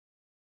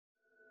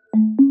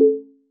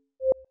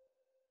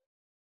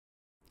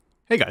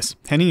Hey guys,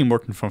 Henning and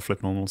Morten from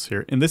FlippedNormals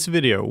here. In this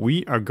video,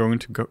 we are going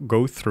to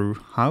go through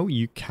how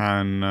you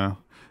can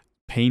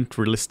paint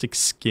realistic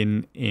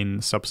skin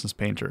in Substance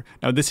Painter.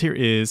 Now this here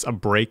is a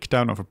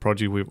breakdown of a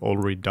project we've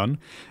already done.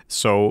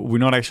 So we're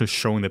not actually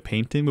showing the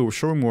painting, but we're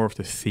showing more of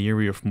the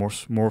theory of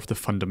more of the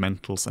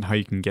fundamentals and how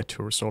you can get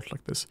to a result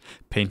like this.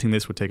 Painting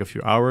this would take a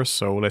few hours,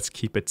 so let's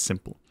keep it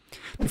simple.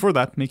 Before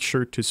that, make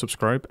sure to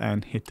subscribe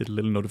and hit the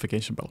little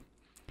notification bell.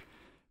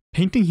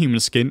 Painting human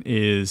skin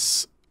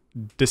is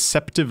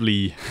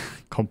deceptively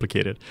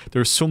complicated. There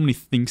are so many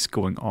things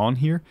going on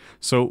here.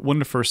 So one of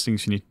the first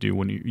things you need to do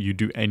when you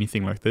do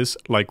anything like this,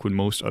 like with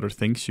most other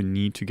things, you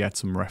need to get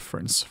some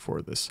reference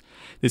for this.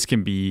 This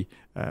can be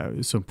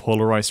some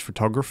polarized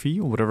photography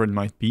or whatever it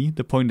might be.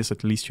 The point is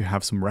at least you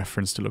have some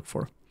reference to look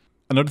for.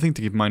 Another thing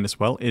to keep in mind as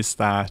well is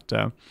that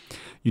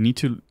you need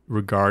to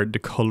regard the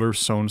color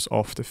zones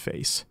of the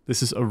face.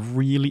 This is a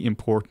really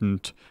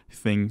important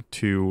thing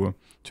to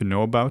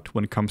know about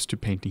when it comes to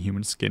painting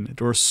human skin.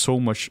 There's so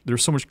much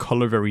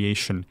color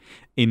variation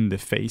in the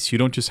face. You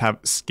don't just have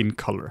skin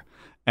color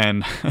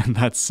and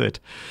that's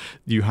it.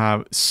 You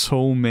have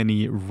so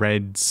many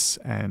reds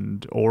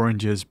and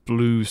oranges,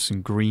 blues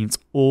and greens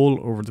all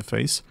over the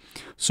face.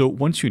 So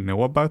once you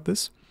know about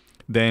this,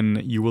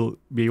 then you will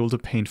be able to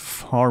paint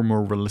far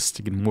more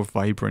realistic and more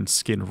vibrant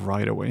skin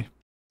right away.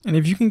 And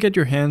if you can get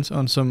your hands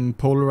on some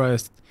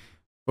polarized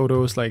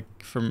photos, like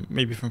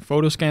maybe from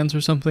photo scans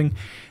or something,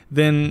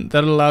 then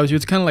that allows you,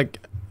 it's kind of like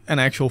an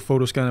actual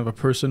photo scan of a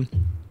person,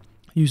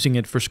 using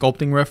it for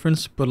sculpting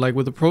reference. But like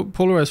with the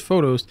polarized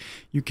photos,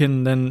 you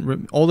can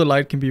then, all the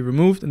light can be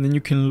removed, and then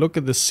you can look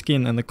at the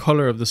skin and the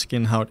color of the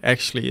skin, how it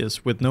actually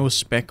is, with no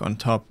speck on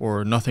top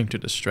or nothing to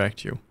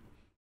distract you.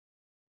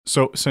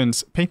 So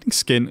since painting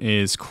skin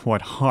is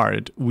quite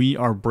hard, we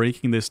are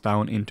breaking this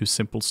down into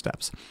simple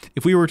steps.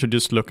 If we were to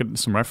just look at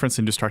some reference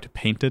and just start to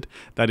paint it,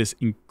 that is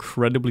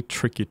incredibly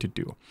tricky to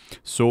do.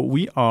 So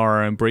we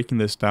are breaking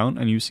this down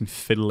and using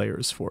fill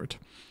layers for it.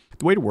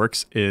 The way it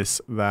works is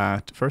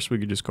that first we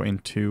could just go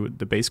into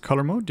the base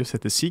color mode, just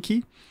hit the C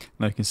key,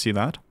 now you can see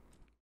that.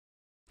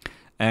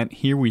 And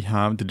here we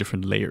have the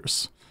different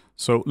layers.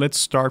 So let's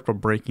start by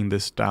breaking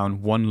this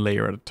down one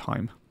layer at a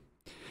time.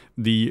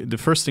 The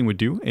first thing we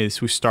do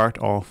is we start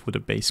off with a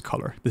base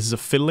color. This is a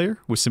fill layer,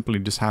 which simply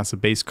just has a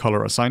base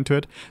color assigned to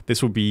it.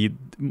 This will be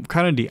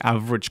kind of the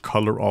average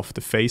color of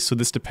the face. So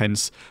this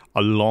depends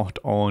a lot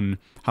on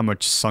how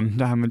much sun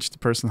damage the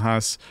person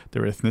has,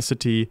 their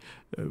ethnicity,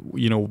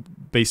 you know,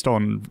 based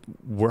on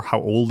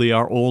how old they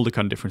are, all the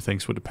kind of different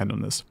things would depend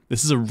on this.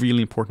 This is a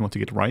really important one to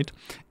get right.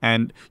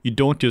 And you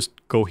don't just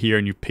go here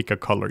and you pick a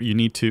color. You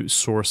need to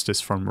source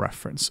this from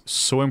reference.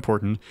 So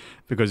important,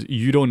 because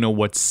you don't know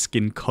what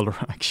skin color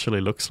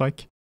actually looks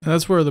like. And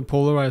that's where the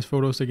polarized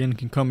photos again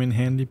can come in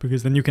handy,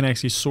 because then you can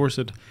actually source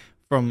it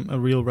from a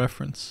real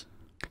reference.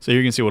 So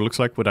here you can see what it looks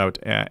like without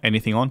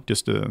anything on,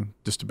 just the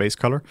base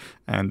color,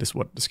 and this is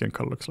what the skin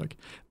color looks like.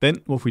 Then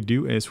what we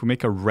do is we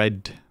make a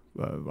red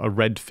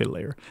fill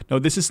layer. Now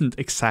this isn't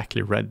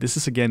exactly red. This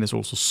is again is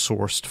also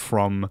sourced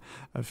from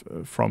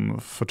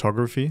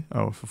photography,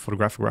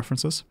 photographic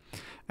references,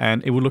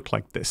 and it will look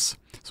like this.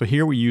 So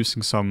here we're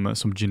using some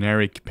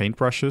generic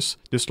paintbrushes,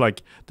 just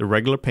like the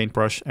regular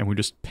paintbrush, and we're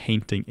just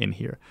painting in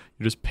here.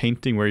 You're just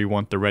painting where you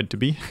want the red to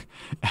be,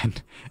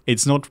 and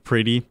it's not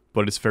pretty,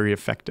 but it's very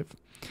effective.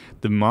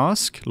 The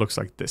mask looks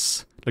like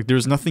this. Like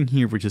there's nothing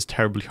here which is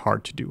terribly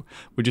hard to do.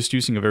 We're just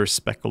using a very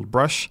speckled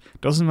brush.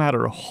 Doesn't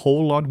matter a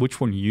whole lot which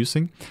one you're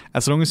using,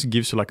 as long as it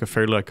gives you like a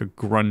fairly like a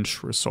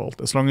grunge result.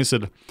 As long as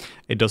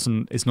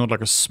it's not like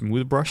a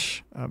smooth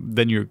brush,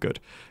 then you're good.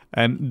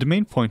 And the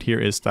main point here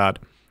is that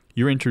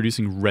you're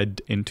introducing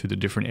red into the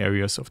different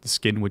areas of the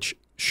skin which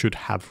should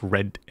have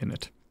red in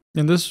it.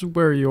 And this is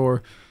where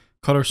your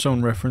color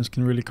zone reference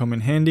can really come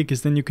in handy,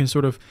 because then you can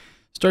sort of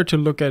start to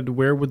look at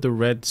where would the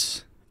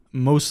reds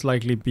most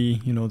likely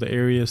be, you know, the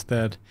areas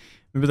that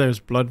maybe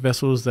there's blood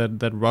vessels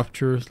that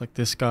ruptures, like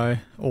this guy,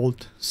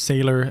 old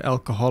sailor,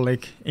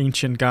 alcoholic,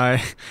 ancient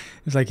guy.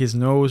 It's like his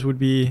nose would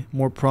be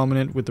more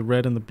prominent with the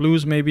red and the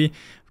blues maybe.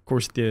 Of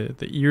course the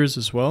ears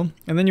as well.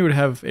 And then you would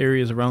have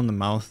areas around the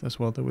mouth as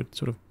well that would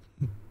sort of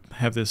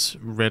have this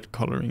red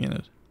coloring in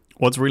it.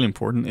 What's really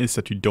important is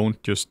that you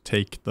don't just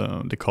take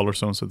the color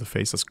zones of the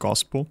face as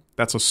gospel.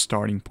 That's a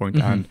starting point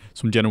and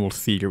some general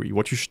theory.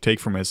 What you should take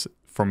from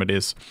it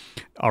is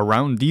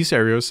around these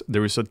areas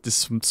there is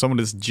some of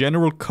this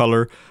general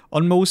color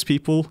on most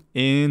people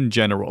in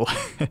general.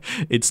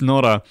 It's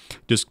not a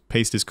just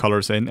paste these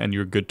colors in and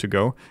you're good to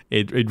go.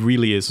 It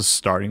really is a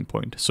starting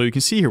point. So you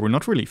can see here we're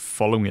not really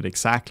following it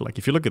exactly. Like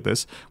if you look at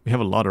this, we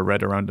have a lot of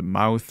red around the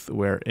mouth,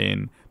 where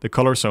in the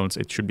color zones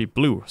it should be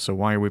blue. So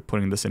why are we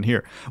putting this in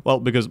here? Well,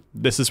 because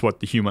this is what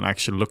the human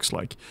actually looks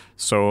like.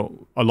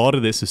 So a lot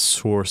of this is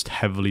sourced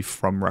heavily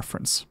from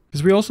reference.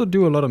 Because we also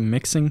do a lot of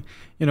mixing.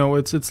 You know,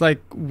 it's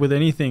like with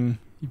anything,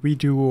 we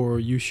do or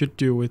you should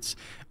do. It's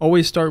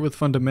always start with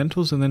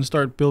fundamentals and then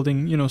start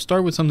building,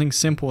 start with something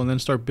simple and then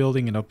start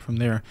building it up from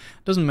there.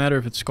 It doesn't matter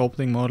if it's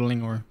sculpting,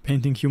 modeling, or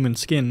painting human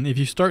skin. If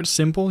you start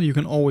simple, you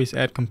can always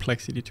add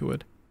complexity to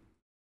it.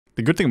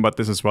 The good thing about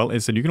this as well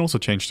is that you can also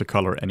change the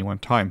color at any one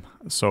time.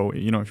 So,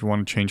 if you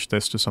want to change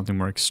this to something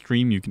more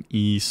extreme, you can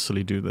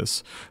easily do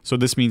this. So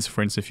this means,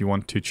 for instance, if you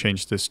want to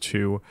change this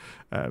to,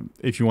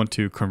 if you want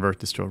to convert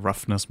this to a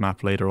roughness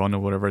map later on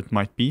or whatever it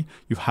might be,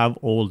 you have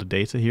all the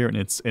data here and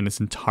it's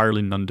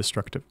entirely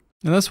non-destructive.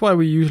 And that's why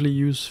we usually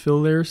use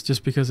fill layers,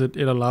 just because it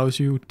allows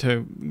you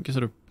to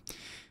sort of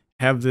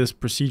have this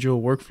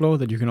procedural workflow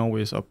that you can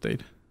always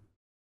update.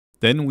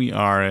 Then we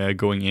are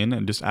going in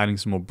and just adding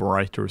some more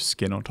brighter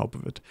skin on top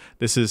of it.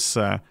 This is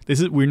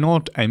we're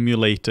not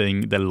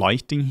emulating the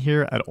lighting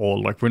here at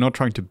all. Like, we're not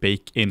trying to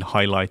bake in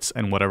highlights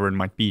and whatever it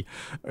might be.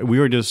 We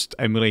are just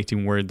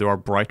emulating where there are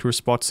brighter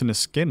spots in the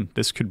skin.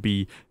 This could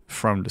be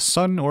from the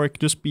sun, or it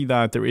could just be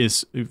that there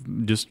is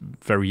just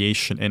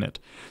variation in it.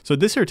 So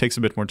this here takes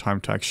a bit more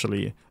time to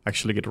actually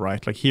get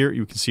right. Like here,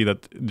 you can see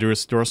that there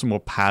are some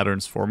more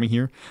patterns forming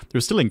here. They're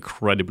still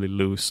incredibly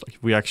loose. Like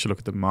if we actually look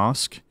at the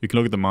mask, you can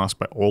look at the mask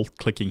by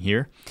alt-clicking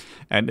here,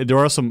 and there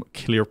are some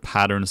clear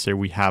patterns there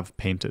we have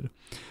painted.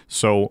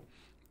 So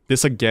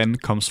this again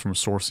comes from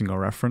sourcing our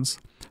reference.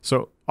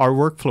 So our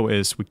workflow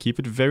is we keep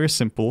it very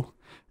simple,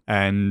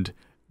 and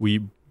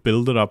we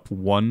build it up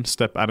one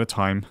step at a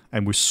time,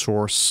 and we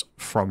source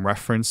from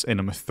reference in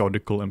a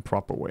methodical and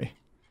proper way.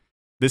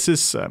 This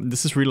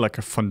is really like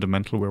a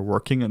fundamental way of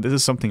working, and this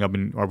is something I've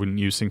been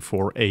using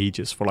for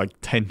ages, for like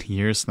 10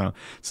 years now,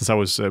 since I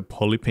was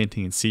poly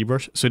painting in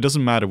ZBrush. So it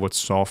doesn't matter what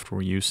software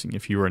we're using.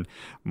 If you're in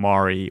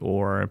Mari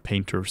or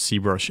Painter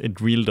ZBrush, it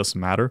really doesn't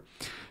matter.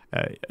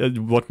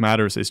 What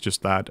matters is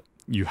just that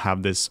you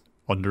have this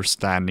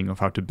understanding of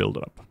how to build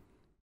it up.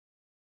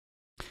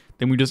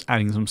 Then we're just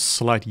adding some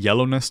slight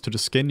yellowness to the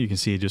skin. You can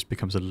see it just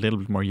becomes a little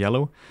bit more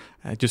yellow,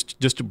 just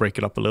to break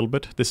it up a little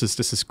bit. This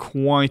is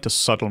quite a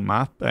subtle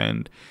map,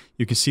 and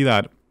you can see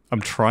that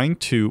I'm trying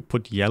to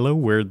put yellow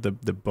where the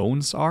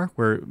bones are,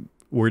 where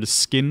the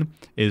skin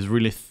is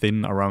really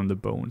thin around the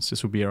bones.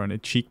 This would be around the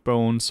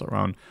cheekbones,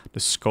 around the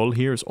skull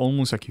here. It's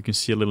almost like you can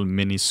see a little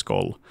mini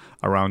skull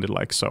around it,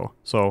 like so.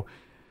 So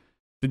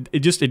it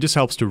just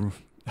helps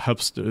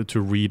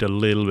to read a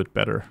little bit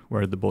better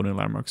where the bony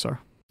landmarks are.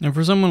 And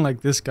for someone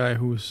like this guy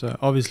who's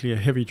obviously a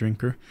heavy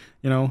drinker,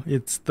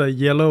 it's the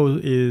yellow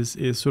is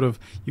sort of,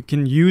 you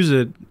can use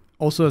it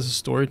also as a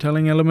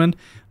storytelling element,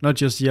 not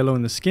just yellow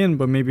in the skin,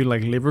 but maybe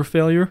like liver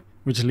failure,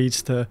 which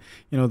leads to,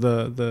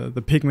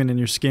 the pigment in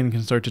your skin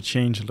can start to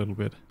change a little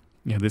bit.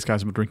 Yeah, this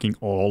guy's been drinking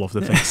all of the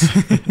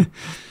things.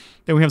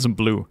 Then we have some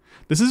blue.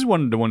 This is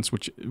one of the ones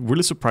which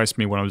really surprised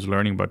me when I was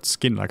learning about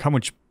skin, like how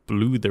much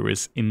blue there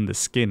is in the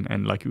skin,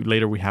 and like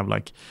later we have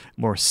like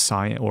more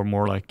cyan or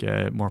more like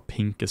more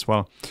pink as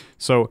well.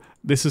 So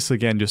this is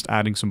again just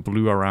adding some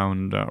blue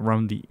around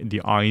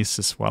the eyes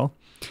as well.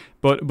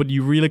 But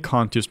you really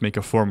can't just make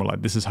a formula.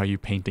 This is how you're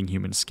painting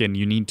human skin.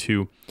 You need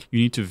to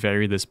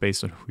vary this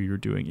based on who you're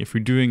doing. If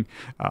you're doing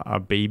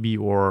a baby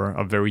or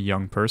a very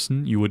young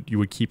person, you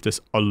would keep this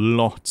a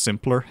lot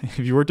simpler. If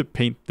you were to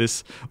paint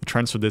this, or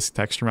transfer this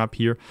texture map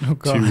here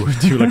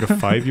to like a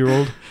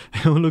 5-year-old,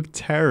 it would look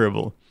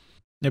terrible.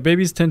 Yeah,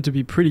 babies tend to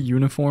be pretty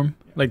uniform.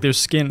 Like their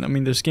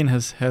skin, their skin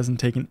hasn't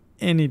taken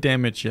any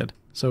damage yet,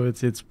 so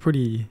it's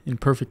pretty in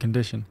perfect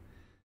condition.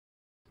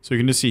 So you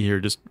can just see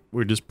here,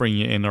 we're just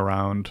bringing it in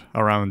around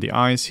the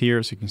eyes here,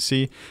 as you can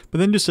see, but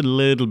then just a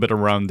little bit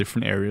around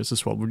different areas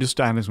as well. We're just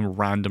adding some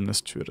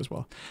randomness to it as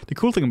well. The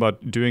cool thing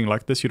about doing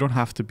like this, you don't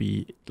have to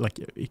be like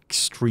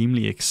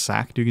extremely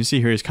exact. You can see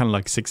here it's kind of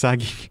like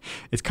zigzagging.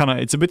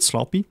 It's a bit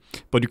sloppy,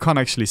 but you can't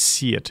actually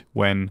see it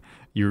when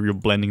you're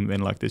blending them in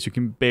like this. You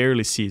can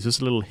barely see. It's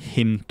just a little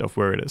hint of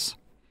where it is.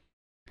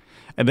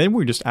 And then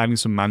we're just adding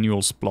some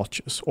manual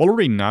splotches.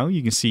 Already now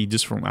you can see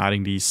just from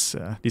adding these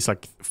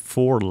like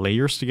 4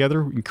 layers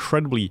together,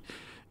 incredibly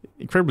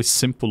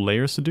simple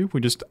layers to do.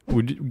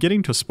 We're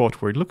getting to a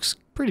spot where it looks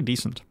pretty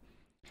decent.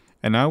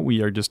 And now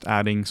we are just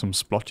adding some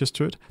splotches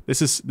to it. This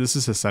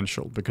is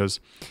essential, because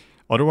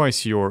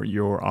otherwise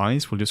your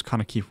eyes will just kind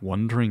of keep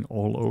wandering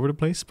all over the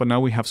place. But now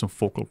we have some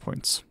focal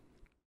points.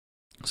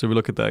 So we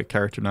look at the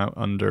character now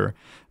under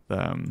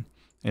in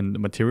the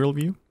material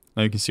view.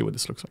 Now you can see what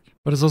this looks like.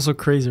 But it's also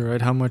crazy,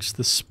 right? How much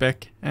the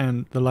spec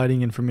and the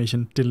lighting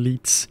information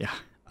deletes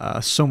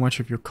so much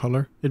of your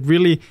color. It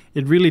really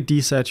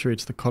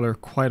desaturates the color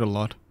quite a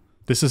lot.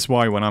 This is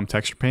why when I'm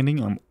texture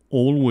painting, I'm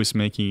always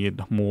making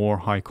it more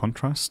high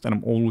contrast, and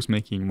I'm always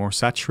making it more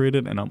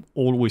saturated, and I'm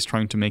always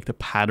trying to make the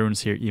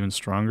patterns here even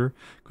stronger,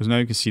 because now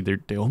you can see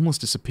they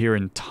almost disappear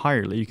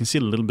entirely. You can see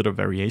a little bit of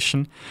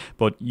variation,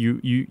 but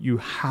you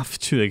have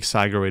to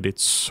exaggerate it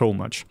so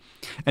much.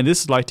 And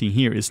this lighting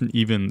here isn't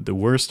even the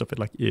worst of it.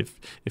 Like if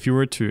you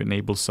were to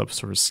enable some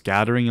sort of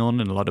scattering on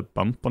and a lot of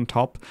bump on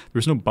top,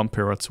 there's no bump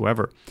here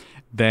whatsoever,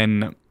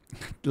 then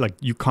like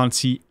you can't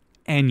see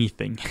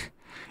anything.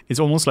 it's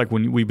almost like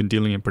when we've been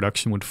dealing in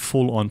production with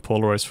full-on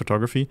polarized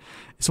photography,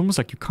 it's almost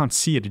like you can't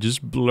see it. It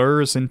just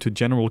blurs into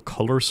general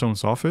color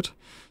zones off it.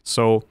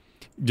 So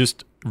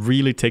just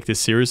really take this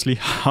seriously,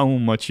 how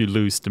much you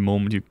lose the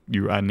moment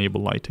you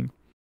enable lighting.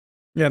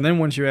 Yeah, and then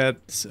once you add,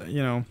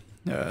 you know,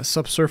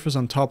 subsurface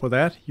on top of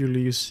that, you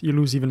lose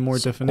even more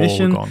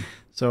definition. All gone.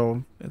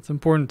 So it's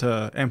important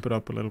to amp it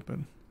up a little bit.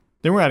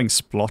 Then we're adding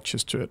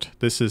splotches to it.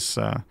 This is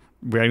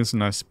we're adding some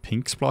nice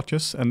pink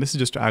splotches, and this is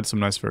just to add some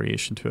nice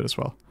variation to it as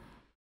well.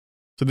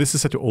 So this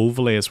is set to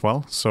overlay as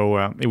well, so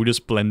it will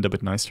just blend a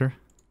bit nicer.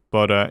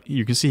 But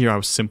you can see here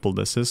how simple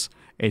this is.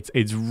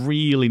 It's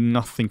really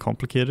nothing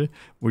complicated.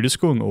 We're just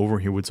going over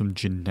here with some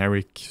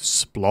generic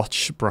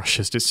splotch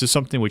brushes. It's just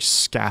something which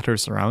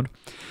scatters around.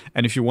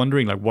 And if you're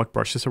wondering like what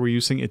brushes are we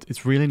using,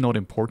 it's really not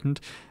important.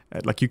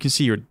 Like you can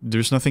see here,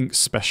 there's nothing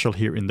special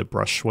here in the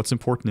brush. What's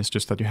important is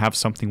just that you have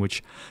something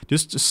which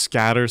just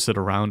scatters it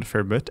around a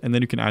fair bit, and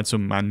then you can add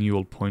some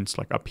manual points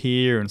like up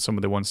here and some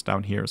of the ones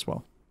down here as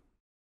well.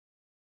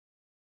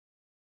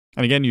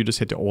 And again, you just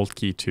hit the Alt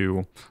key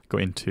to go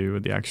into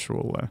the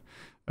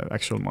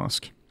actual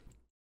mask.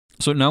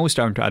 So now we're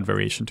starting to add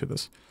variation to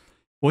this.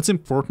 What's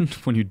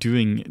important when you're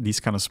doing these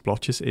kind of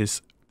splotches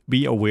is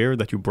be aware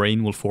that your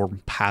brain will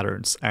form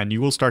patterns, and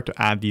you will start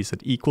to add these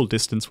at equal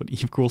distance with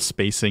equal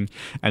spacing,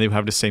 and they will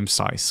have the same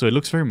size. So it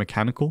looks very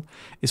mechanical.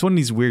 It's one of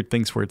these weird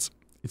things where it's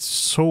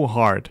so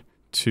hard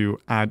to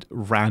add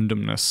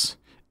randomness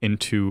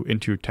into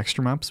your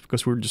texture maps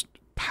because we're just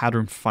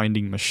pattern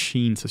finding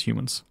machines as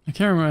humans. I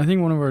can't remember. I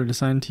think one of our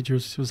design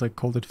teachers was like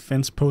called it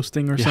fence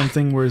posting or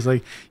something, where it's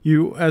like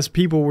you as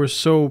people were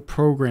so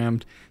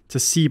programmed to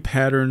see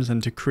patterns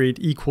and to create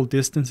equal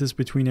distances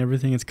between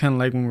everything. It's kind of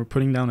like when we're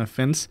putting down a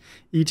fence,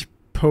 each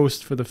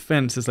post for the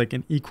fence is like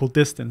an equal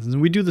distance. And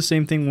we do the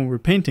same thing when we're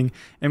painting,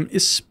 and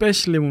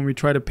especially when we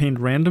try to paint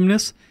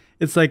randomness,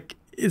 it's like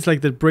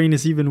the brain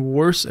is even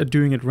worse at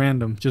doing it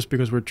random just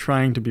because we're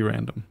trying to be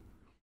random.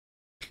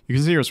 You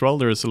can see here as well,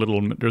 there's a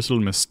little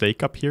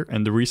mistake up here,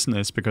 and the reason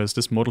is because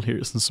this model here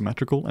isn't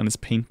symmetrical, and it's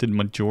painted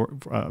with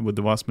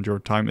the vast majority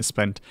of time is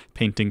spent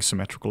painting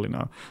symmetrically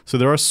now. So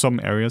there are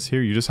some areas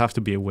here you just have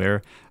to be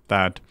aware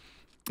that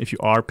if you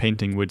are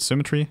painting with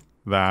symmetry,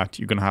 that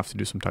you're gonna have to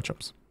do some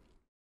touch-ups.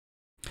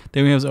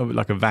 Then we have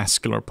like a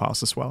vascular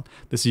pass as well.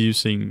 This is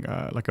using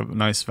like a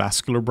nice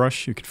vascular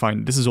brush. You can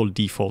find this is all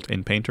default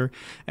in Painter,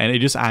 and it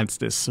just adds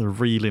this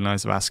really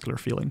nice vascular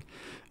feeling.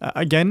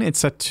 Again, it's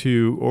set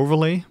to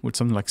overlay with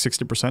something like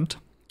 60%.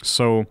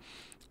 So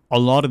a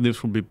lot of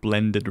this will be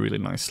blended really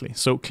nicely.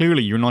 So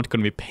clearly you're not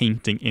going to be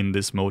painting in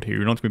this mode here.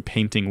 You're not going to be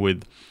painting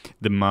with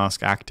the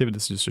mask active.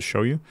 This is just to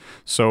show you.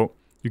 So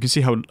you can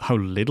see how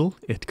little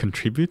it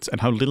contributes and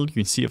how little you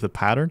can see of the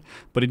pattern,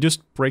 but it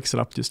just breaks it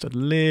up just a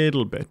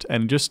little bit,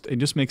 and it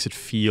just makes it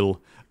feel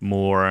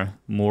more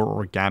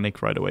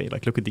organic right away.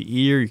 Like look at the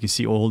ear, you can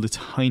see all the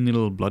tiny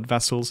little blood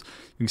vessels.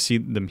 You can see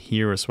them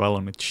here as well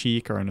on the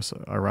cheek or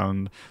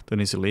around the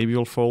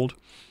nasolabial fold.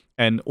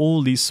 And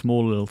all these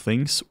small little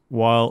things,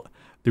 while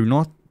they're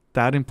not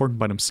that important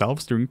by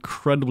themselves, they're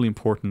incredibly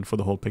important for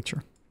the whole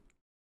picture.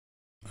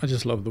 I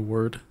just love the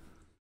word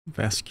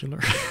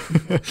vascular.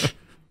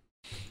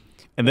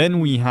 And then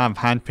we have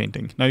hand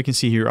painting. Now you can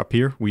see here up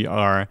here, we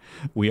are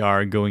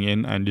going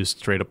in and just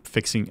straight up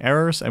fixing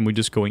errors, and we're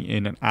just going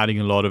in and adding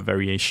a lot of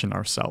variation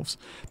ourselves.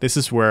 This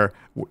is where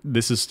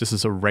this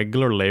is a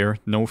regular layer,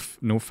 no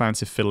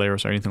fancy fill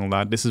layers or anything like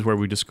that. This is where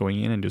we're just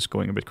going in and just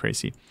going a bit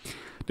crazy.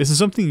 This is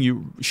something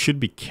you should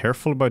be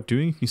careful about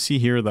doing. You see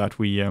here that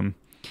we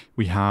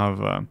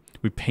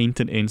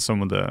painted in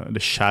some of the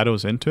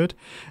shadows into it.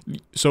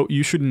 So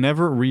you should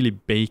never really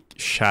bake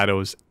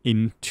shadows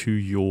into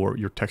your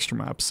texture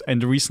maps.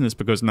 And the reason is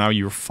because now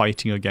you're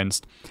fighting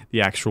against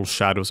the actual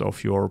shadows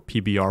of your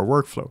PBR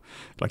workflow.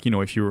 Like, you know,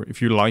 if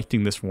you're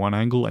lighting this one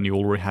angle and you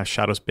already have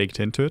shadows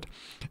baked into it,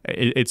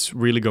 it's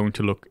really going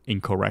to look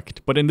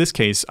incorrect. But in this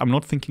case, I'm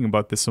not thinking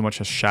about this so much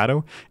as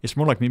shadow. It's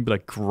more like maybe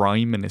like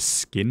grime in his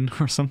skin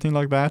or something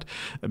like that,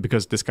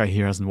 because this guy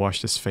here hasn't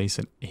washed his face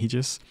in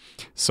ages.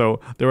 So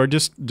there are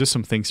just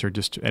some things here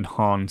just to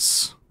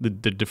enhance the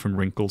different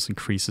wrinkles and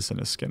creases in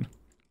his skin.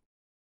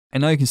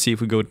 And now you can see if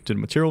we go to the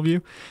material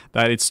view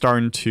that it's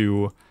starting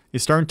to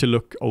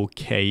look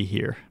okay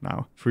here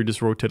now. If we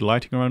just rotate the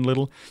lighting around a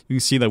little, you can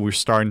see that we're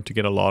starting to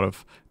get a lot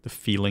of the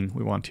feeling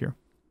we want here.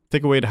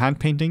 Take away the hand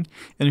painting,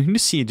 and you can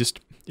just see it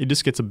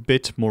just gets a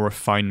bit more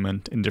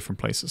refinement in different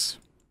places.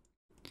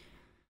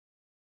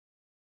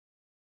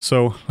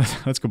 So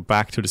let's go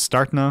back to the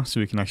start now,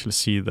 so we can actually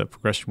see the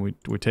progression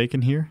we're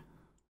taking here.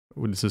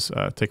 This is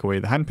take away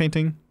the hand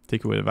painting,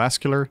 take away the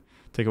vascular,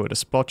 take away the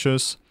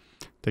splotches,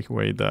 take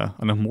away the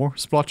more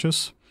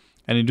splotches,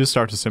 and you just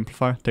start to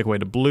simplify. Take away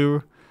the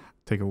blue,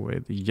 take away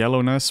the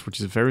yellowness,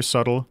 which is very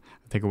subtle,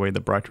 take away the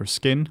brighter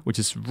skin, which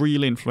is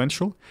really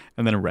influential,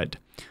 and then a red.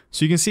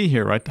 So you can see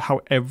here, right,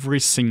 how every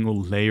single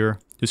layer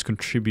just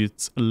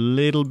contributes a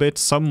little bit,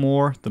 some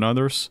more than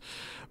others,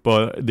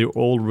 but they're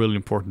all really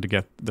important to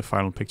get the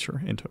final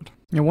picture into it.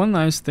 Yeah, one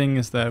nice thing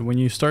is that when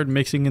you start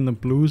mixing in the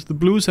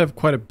blues have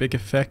quite a big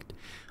effect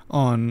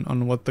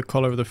on what the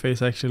color of the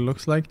face actually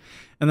looks like.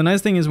 And the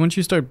nice thing is once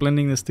you start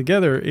blending this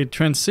together, it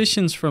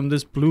transitions from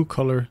this blue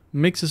color,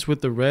 mixes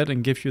with the red,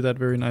 and gives you that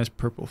very nice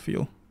purple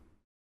feel.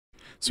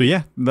 So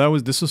yeah,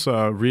 this was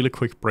a really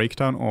quick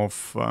breakdown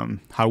of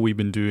how we've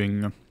been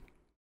doing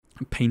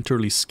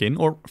painterly skin,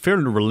 or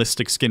fairly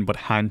realistic skin, but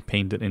hand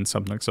painted in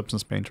something like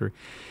Substance Painter.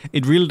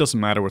 It really doesn't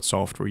matter what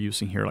software we're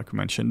using here, like we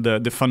mentioned.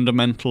 The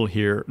fundamentals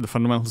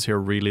here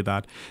are really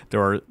that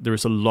there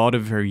is a lot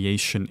of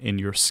variation in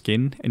your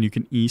skin, and you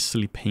can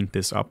easily paint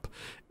this up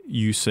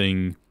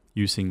using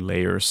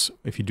layers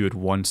if you do it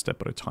one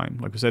step at a time.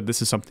 Like I said,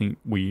 this is something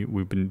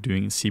we've been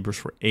doing in ZBrush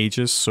for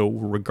ages, so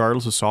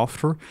regardless of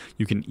software,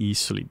 you can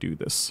easily do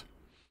this.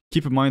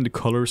 Keep in mind the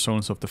color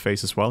zones of the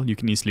face as well. You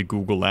can easily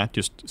Google that.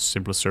 Just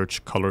simply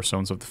search color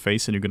zones of the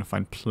face and you're going to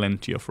find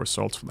plenty of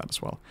results for that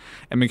as well.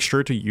 And make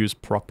sure to use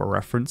proper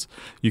reference.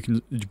 You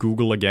can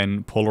Google,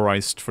 again,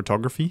 polarized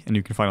photography, and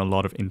you can find a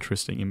lot of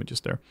interesting images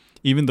there.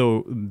 Even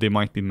though they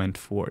might be meant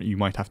for, you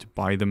might have to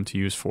buy them to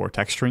use for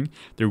texturing,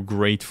 they're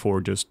great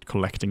for just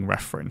collecting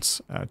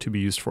reference to be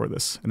used for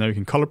this. And then you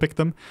can color pick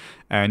them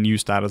and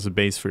use that as a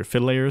base for your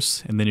fill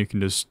layers. And then you can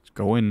just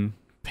go and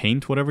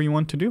paint whatever you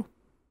want to do.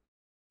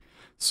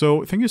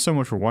 So thank you so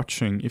much for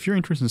watching. If you're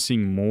interested in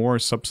seeing more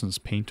Substance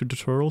Painter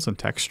tutorials and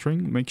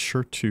texturing, make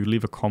sure to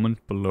leave a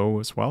comment below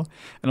as well.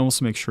 And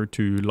also make sure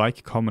to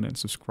like, comment, and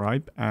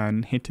subscribe,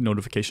 and hit the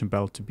notification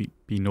bell to be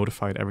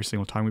notified every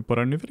single time we put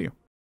out a new video.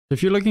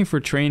 If you're looking for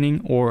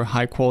training or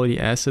high quality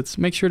assets,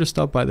 make sure to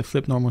stop by the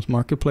FlippedNormals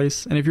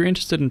marketplace. And if you're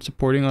interested in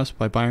supporting us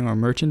by buying our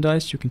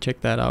merchandise, you can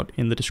check that out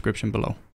in the description below.